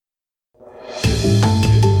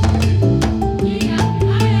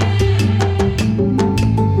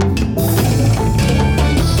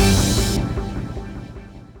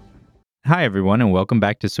Hi, everyone, and welcome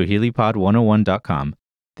back to SwahiliPod101.com.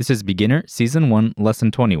 This is Beginner, Season 1,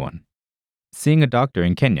 Lesson 21. Seeing a Doctor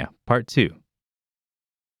in Kenya, Part 2.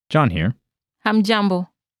 John here. Hamjambo,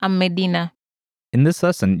 I'm Medina. In this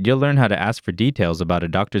lesson, you'll learn how to ask for details about a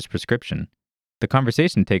doctor's prescription. The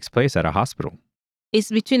conversation takes place at a hospital. It's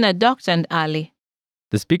between a doctor and Ali.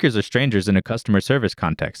 The speakers are strangers in a customer service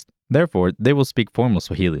context. Therefore, they will speak formal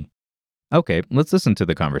Swahili. Okay, let's listen to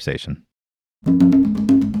the conversation.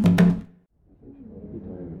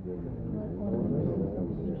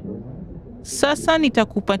 Sasa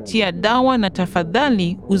nitakupatia dawa na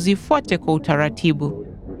tafadhali uzifuate kwa utaratibu.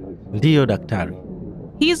 Ndiyo, daktari.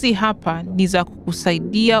 Hizi hapa ni za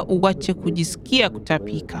kukusaidia uwache kujisikia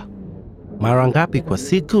kutapika. Mara ngapi kwa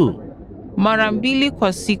siku? Mara 2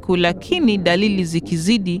 kwa siku, lakini dalili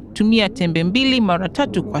zikizidi, tumia tembe 2 mara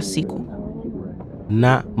 3 kwa siku.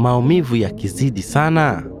 Na maumivu yakizidi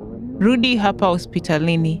sana? Rudi hapa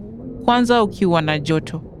hospitalini, kwanza ukiwa na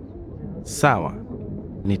joto. Sawa.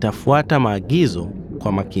 Nitafuata maagizo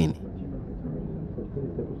kwa makini.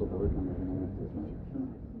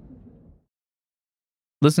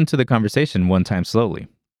 Listen to the conversation one time slowly.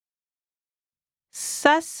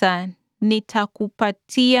 Sasa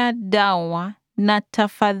nitakupatia dawa na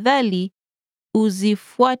tafadhali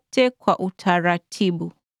uzifuate kwa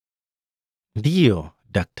utaratibu. Ndiyo,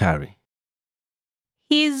 daktari.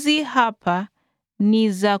 Hizi hapa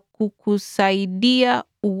ni za kukusaidia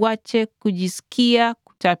uwache kujisikia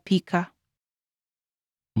kutapika.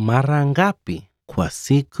 Mara ngapi kwa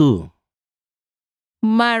siku?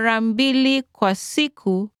 Mara 2 kwa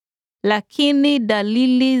siku, lakini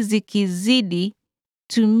dalili zikizidi,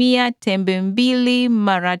 tumia tembe 2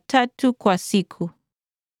 mara 3 kwa siku.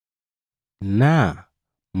 Na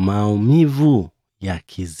maumivu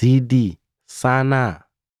yakizidi sana?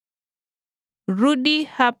 Rudi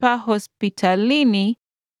hapa hospitalini,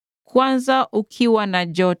 kwanza ukiwa na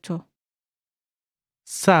joto.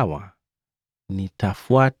 Sawa.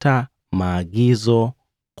 Nitafuata maagizo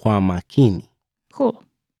kwa makini. Cool.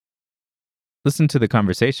 Listen to the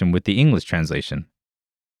conversation with the English translation.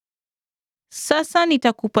 Sasa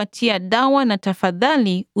nitakupatia dawa na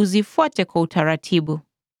tafadhali uzifuate kwa utaratibu.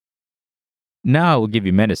 Now I will give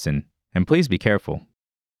you medicine, and please be careful.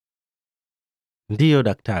 Ndiyo,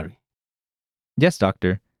 daktari. Yes,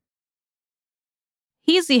 doctor.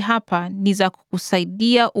 Hizi hapa ni za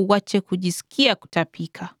kukusaidia uwache kujisikia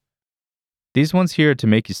kutapika. These ones here are to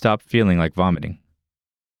make you stop feeling like vomiting.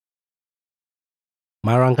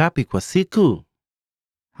 Mara ngapi kwa siku?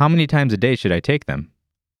 How many times a day should I take them?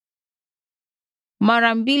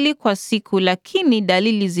 Mara 2 kwa siku, lakini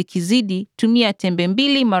dalili zikizidi, tumia tembe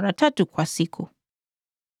 2 mara 3 kwa siku.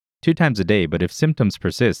 2 times a day, but if symptoms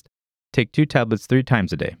persist, take 2 tablets 3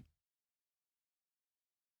 times a day.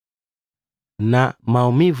 Na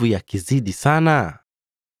maumivu yakizidi sana?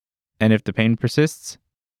 And if the pain persists,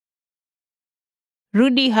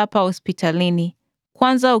 Rudi hapa hospitalini,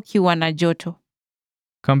 kwanza ukiwa na joto.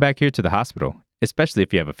 come back here to the hospital, especially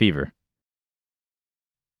if you have a fever.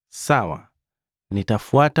 Sawa.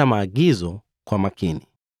 Nitafuata maagizo kwa makini.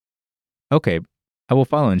 Okay, I will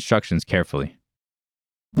follow instructions carefully.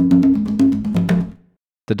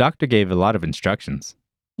 The doctor gave a lot of instructions.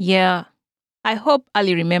 Yeah, I hope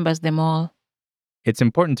Ali remembers them all. It's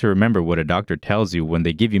important to remember what a doctor tells you when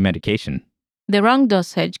they give you medication. The wrong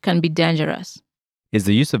dosage can be dangerous. Is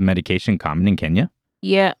the use of medication common in Kenya?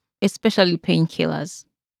 Yeah, especially painkillers.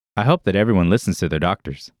 I hope that everyone listens to their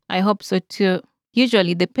doctors. I hope so too.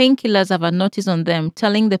 Usually, the painkillers have a notice on them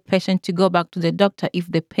telling the patient to go back to the doctor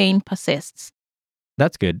if the pain persists.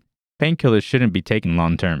 That's good. Painkillers shouldn't be taken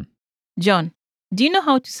long term. John, do you know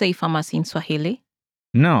how to say pharmacy in Swahili?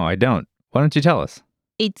 No, I don't. Why don't you tell us?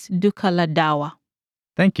 It's duka la dawa.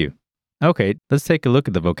 Thank you. Okay, let's take a look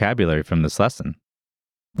at the vocabulary from this lesson.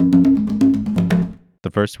 The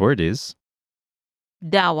first word is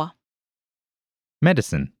Dawa,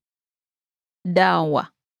 medicine. dawa,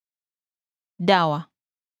 dawa.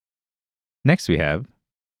 Next we have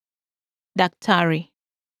Daktari,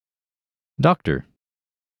 doctor.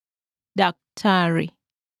 daktari,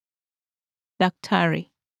 daktari.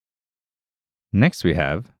 Next we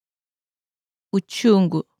have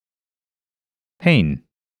Uchungu, pain.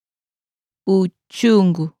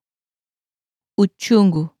 uchungu,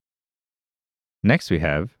 uchungu. Next we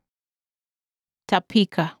have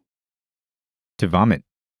Tapika, to vomit.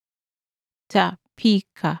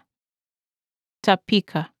 tapika,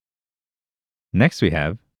 tapika. Next we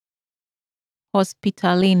have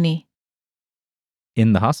Hospitalini,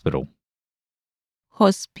 in the hospital.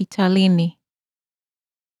 Hospitalini.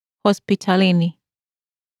 Hospitalini.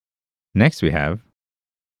 Next we have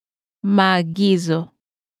Maagizo.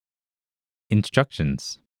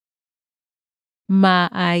 instructions.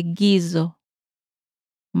 Maagizo.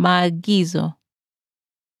 Maagizo.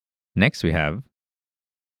 Next we have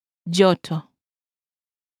Joto.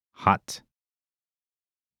 hot.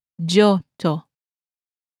 Joto.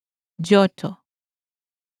 Joto.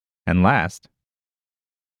 And last,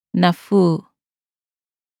 Nafuu.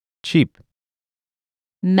 cheap.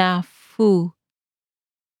 Nafuu.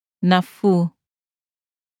 Nafuu.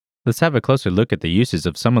 Let's have a closer look at the uses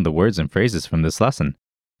of some of the words and phrases from this lesson.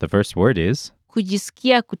 The first word is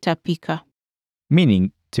Kujisikia kutapika.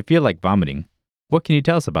 meaning to feel like vomiting. What can you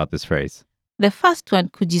tell us about this phrase? The first one,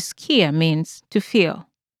 kujisikia, means to feel.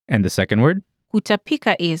 And the second word?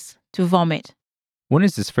 Kutapika is to vomit. When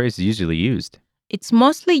is this phrase usually used? It's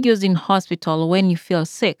mostly used in hospital when you feel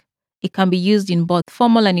sick. It can be used in both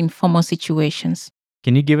formal and informal situations.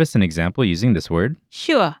 Can you give us an example using this word?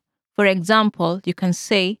 Sure. For example, you can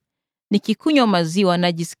say, nikikunywa maziwa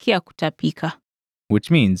najisikia kutapika. Which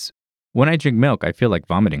means, when I drink milk, I feel like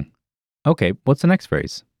vomiting. Okay, what's the next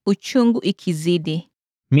phrase? Uchungu ikizidi.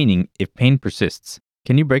 Meaning, if pain persists.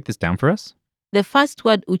 Can you break this down for us? The first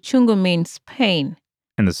word uchungu means pain.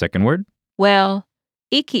 And the second word? Well,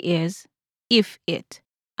 iki is if it,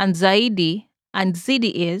 and zaidi and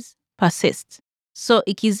zidi is persist. So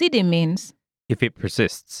ikizidi means If it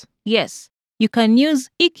persists. yes. You can use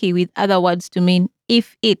iki with other words to mean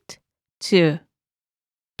if it too.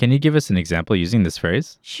 Can you give us an example using this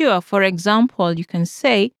phrase? Sure, for example, you can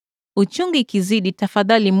say uchungu ikizidi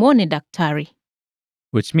tafadhali muone daktari.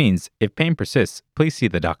 Which means, if pain persists, please see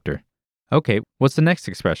the doctor. Okay, what's the next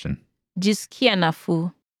expression? Jisikia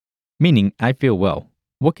nafuu. Meaning, I feel well.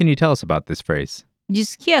 What can you tell us about this phrase?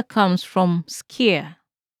 Jisikia comes from skia,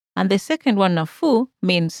 and the second one, nafuu,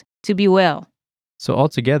 means to be well. So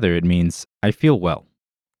altogether, it means, I feel well.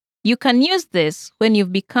 You can use this when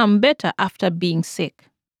you've become better after being sick.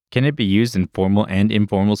 Can it be used in formal and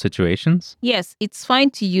informal situations? Yes, it's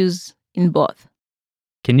fine to use in both.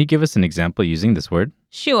 Can you give us an example using this word?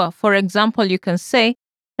 Sure, for example, you can say,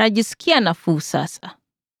 najisikia nafuu sasa.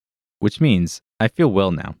 Which means, I feel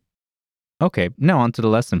well now. Okay, now on to the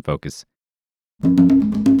lesson focus.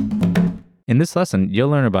 In this lesson, you'll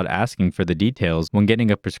learn about asking for the details when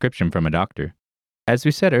getting a prescription from a doctor. As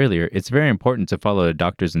we said earlier, it's very important to follow a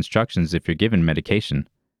doctor's instructions if you're given medication.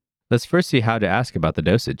 Let's first see how to ask about the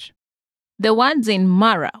dosage. The words in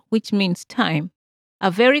mara, which means time,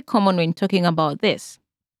 are very common when talking about this.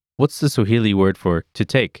 What's the Swahili word for to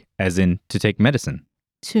take, as in to take medicine?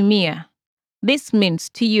 Tumia. This means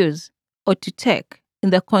to use or to take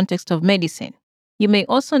in the context of medicine. You may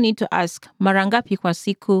also need to ask mara ngapi kwa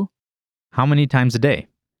siku. How many times a day?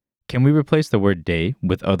 Can we replace the word day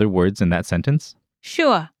with other words in that sentence?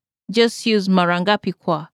 Sure, just use mara ngapi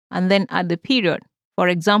kwa and then add the period. For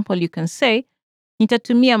example, you can say,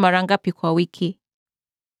 nitatumia mara ngapi kwa wiki.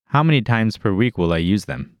 How many times per week will I use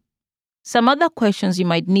them? Some other questions you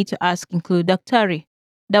might need to ask include, daktari,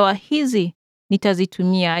 dawa hizi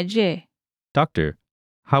nitazitumia aje? Doctor,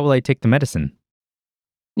 how will I take the medicine?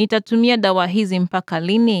 Nitatumia dawa hizi mpaka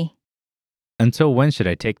lini? Until when should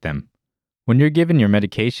I take them? When you're given your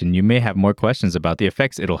medication, you may have more questions about the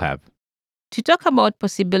effects it'll have. To talk about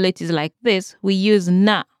possibilities like this, we use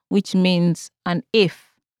na, which means an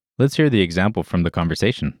if. Let's hear the example from the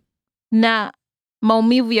conversation. Na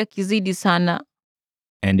maumivu yakizidi sana.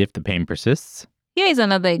 And if the pain persists? Here is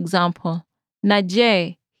another example. Na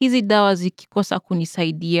je, hizi dawa zikikosa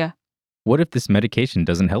kunisaidia. What if this medication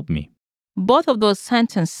doesn't help me? Both of those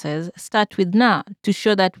sentences start with na to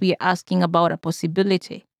show that we are asking about a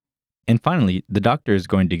possibility. And finally, the doctor is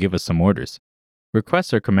going to give us some orders.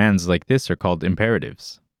 Requests or commands like this are called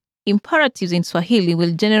imperatives. Imperatives in Swahili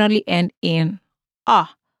will generally end in a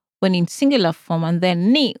when in singular form and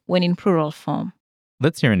then ni when in plural form.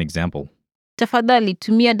 Let's hear an example. Tafadhali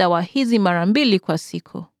tumia dawa hizi mara mbili kwa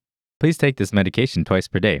siku. Please take this medication twice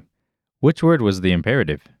per day. Which word was the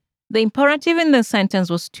imperative? The imperative in the sentence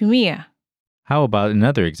was tumia. How about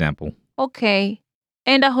another example? Okay,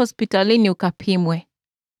 enda hospitalini ukapimwe.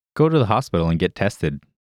 Go to the hospital and get tested.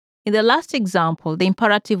 In the last example, the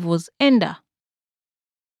imperative was enda.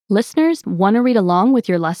 Listeners, want to read along with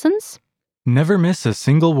your lessons? Never miss a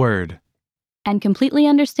single word. And completely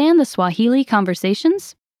understand the Swahili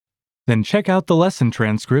conversations? Then check out the lesson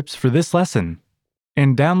transcripts for this lesson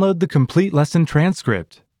and download the complete lesson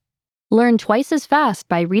transcript. Learn twice as fast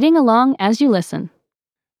by reading along as you listen.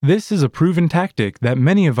 This is a proven tactic that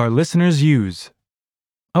many of our listeners use.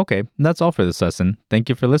 Okay, that's all for this lesson. Thank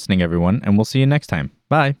you for listening, everyone, and we'll see you next time.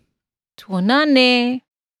 Bye. Tuonane.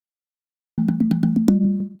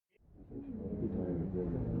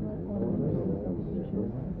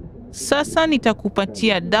 Sasa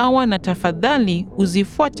nitakupatia dawa na tafadhali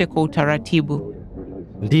uzifuate kwa utaratibu.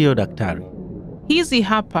 Ndiyo daktari. Hizi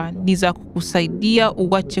hapa ni za kukusaidia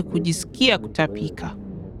uache kujisikia kutapika.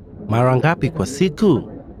 Mara ngapi kwa siku?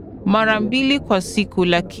 Mara 2 kwa siku,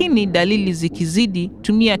 lakini dalili zikizidi,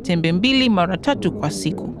 tumia tembe 2 mara 3 kwa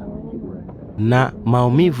siku. Na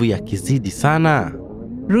maumivu yakizidi sana?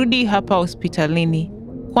 Rudi hapa hospitalini,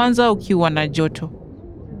 kwanza ukiwa na joto.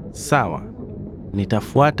 Sawa.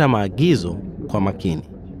 Nitafuata maagizo kwa makini.